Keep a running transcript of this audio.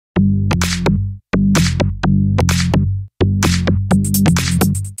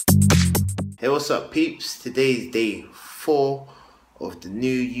Hey, what's up, peeps? Today is day 4 of the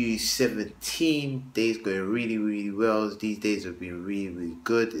new U17. Days going really well. These days have been really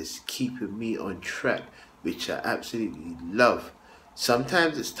good. It's keeping me on track, which I absolutely love.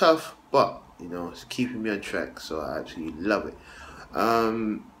 Sometimes it's tough, but it's keeping me on track, so I absolutely love it.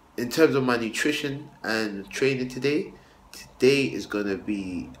 In terms of my nutrition and training today is gonna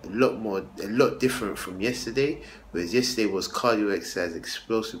be a lot different from yesterday. Whereas yesterday was cardio exercise,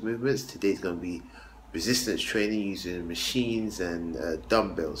 explosive movements. Today's gonna be resistance training using machines and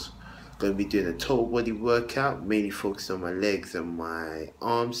dumbbells. Gonna be doing a total body workout, mainly focused on my legs and my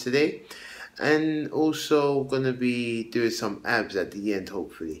arms today, and also gonna be doing some abs at the end,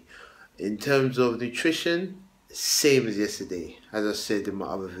 hopefully. In terms of nutrition, same as yesterday. As I said in my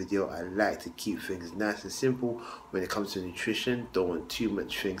other video, I like to keep things nice and simple when it comes to nutrition. Don't want too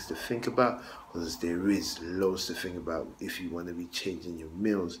much things to think about, because there is loads to think about if you want to be changing your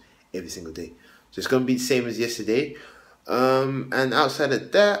meals every single day. So it's going to be the same as yesterday. And outside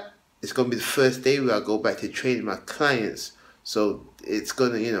of that, it's going to be the first day where I go back to training my clients. So it's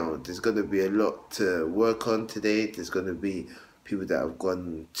going to, there's going to be a lot to work on today. There's going to be people that have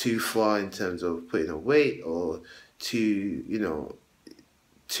gone too far in terms of putting on weight, or too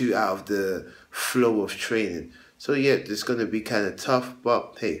out of the flow of training. So yeah, it's going to be kind of tough,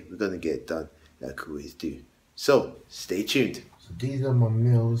 but hey, we're going to get it done like we always do. So stay tuned. So these are my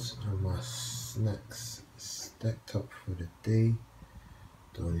meals and my snacks stacked up for the day.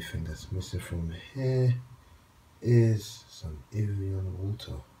 The only thing that's missing from here is some Evian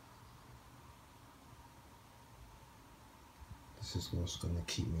water. This is what's going to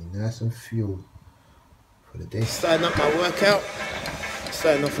keep me nice and fueled for the day. Starting up my workout,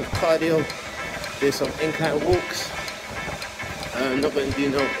 starting off with cardio, doing some incline walks. I'm not going to do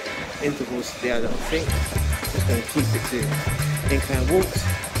no intervals today, I don't think. Just going to keep it to incline walks,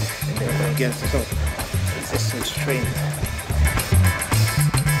 and then I'm going to get into some resistance training.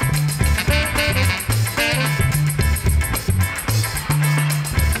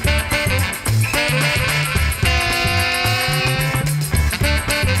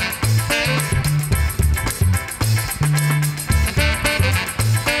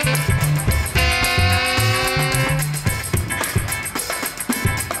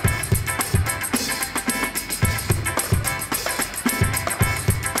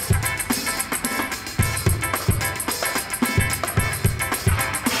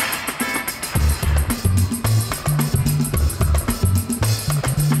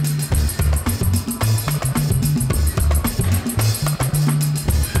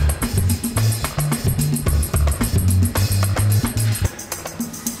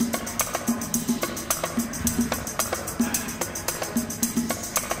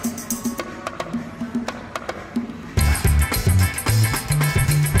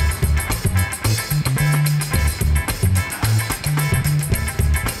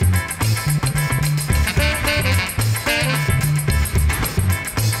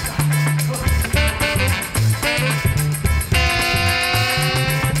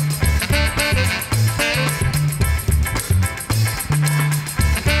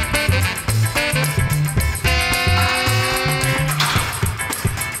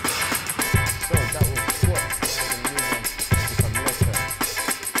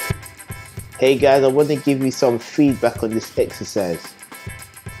 Hey guys, I want to give you some feedback on this exercise.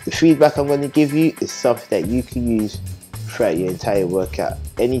 The feedback I'm going to give you is something that you can use throughout your entire workout,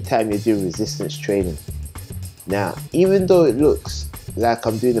 anytime you're doing resistance training. Now, even though it looks like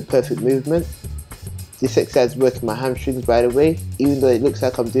I'm doing a perfect movement, this exercise is working my hamstrings, by the way. Even though it looks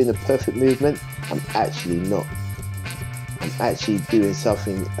like I'm doing a perfect movement, I'm actually not. I'm actually doing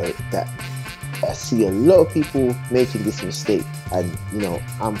something that I see a lot of people making this mistake, and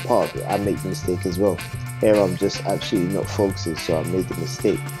I'm part of it. I make the mistake as well. Here I'm just absolutely not focusing, so I made the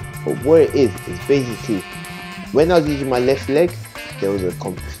mistake. But what it is basically, when I was using my left leg, there was a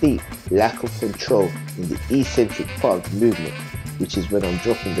complete lack of control in the eccentric part of the movement, which is when I'm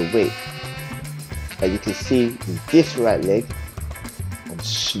dropping the weight. As you can see, in this right leg, I'm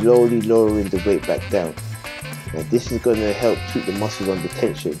slowly lowering the weight back down. Now this is going to help keep the muscles under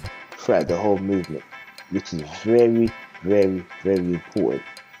tension throughout the whole movement, which is very important.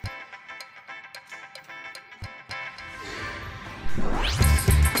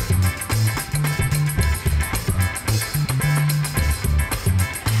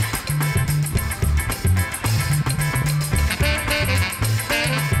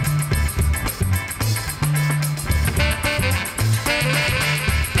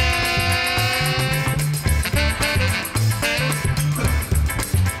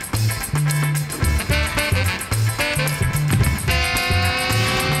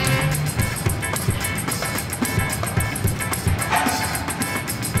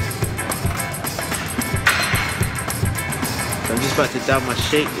 down my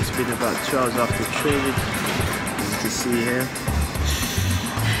shake. It's been about 2 hours after training, as you can see here.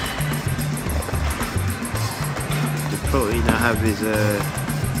 The protein I have is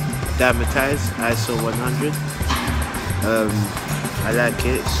Dimetized ISO 100. I like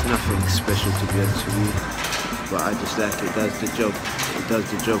it. It's nothing special, to be honest with you, but I just like it. It does the job. It does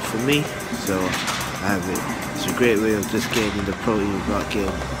the job for me, so I have it. It's a great way of just getting the protein without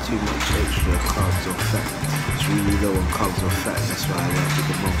getting too much extra carbs or fat. It's really low on carbs or fat. That's why I like it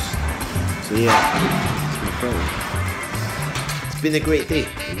the most. So yeah, it's my protein. It's been a great day.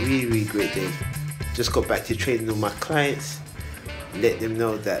 A really, really great day. Just got back to training with my clients. Let them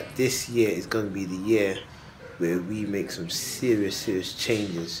know that this year is going to be the year where we make some serious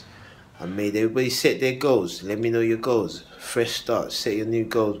changes. I made everybody set their goals. Let me know your goals. Fresh start. Set your new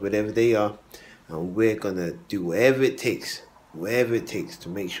goals, whatever they are, and we're gonna do whatever it takes to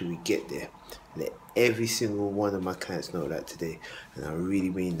make sure we get there. Let every single one of my clients know that today, and I really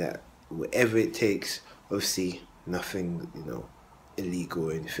mean that. Whatever it takes. Obviously, nothing,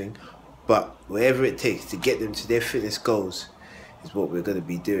 illegal or anything, but whatever it takes to get them to their fitness goals is what we're gonna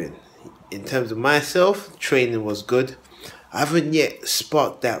be doing. In terms of myself, training was good. I haven't yet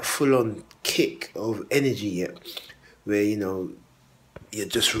sparked that full-on kick of energy yet, where you're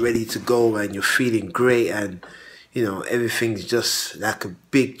just ready to go and you're feeling great and everything's just like a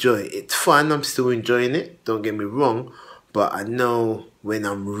big joy. It's fun. I'm still enjoying it. Don't get me wrong, but I know when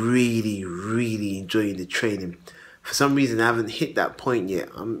I'm really, really enjoying the training. For some reason, I haven't hit that point yet.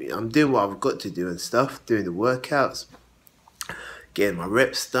 I'm doing what I've got to do and stuff, doing the workouts, getting my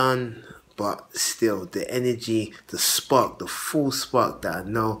reps done. But still, the energy, the spark, the full spark that I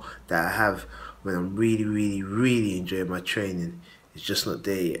know that I have when I'm really, really, really enjoying my training is just not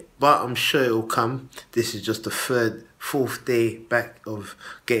there yet. But I'm sure it will come. This is just the fourth day back of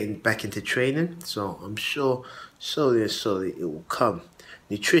getting back into training. So I'm sure slowly and slowly it will come.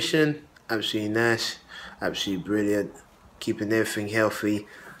 Nutrition, absolutely nice, absolutely brilliant. Keeping everything healthy.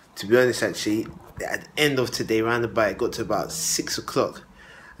 To be honest, actually, at the end of today, round about, it got to about 6 o'clock.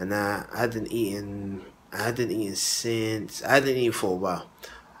 And I hadn't eaten for a while.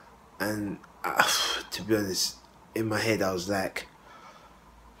 And to be honest, in my head I was like,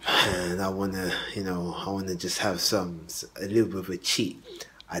 man, I wanna just have a little bit of a cheat.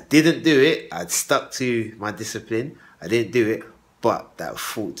 I didn't do it. I'd stuck to my discipline. I didn't do it, but that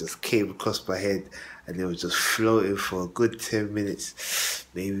thought just came across my head, and it was just floating for a good 10 minutes.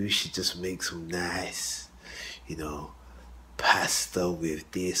 Maybe we should just make some nice, pasta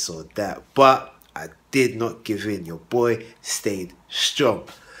with this or that. But I did not give in. Your boy stayed strong.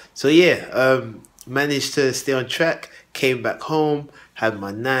 So yeah, managed to stay on track. Came back home, had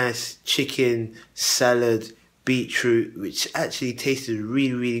my nice chicken salad, beetroot, which actually tasted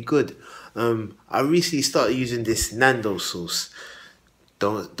really, really good. I recently started using this Nando sauce.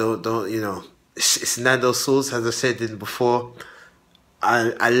 It's Nando sauce, as I said before.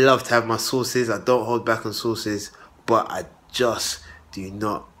 I love to have my sauces. I don't hold back on sauces, but I just do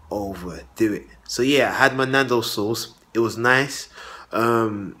not overdo it. So yeah, I had my Nando sauce. It was nice.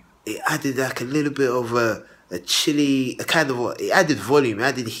 It added like a little bit of a chili, it added volume, it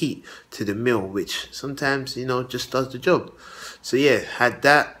added heat to the meal, which sometimes, just does the job. So yeah, had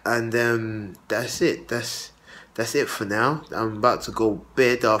that, and that's it. That's it for now. I'm about to go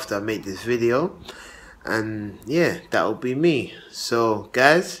bed after I make this video. And yeah, that'll be me. So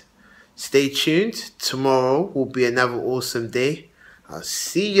guys, stay tuned. Tomorrow will be another awesome day. I'll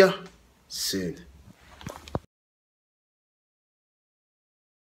see ya soon.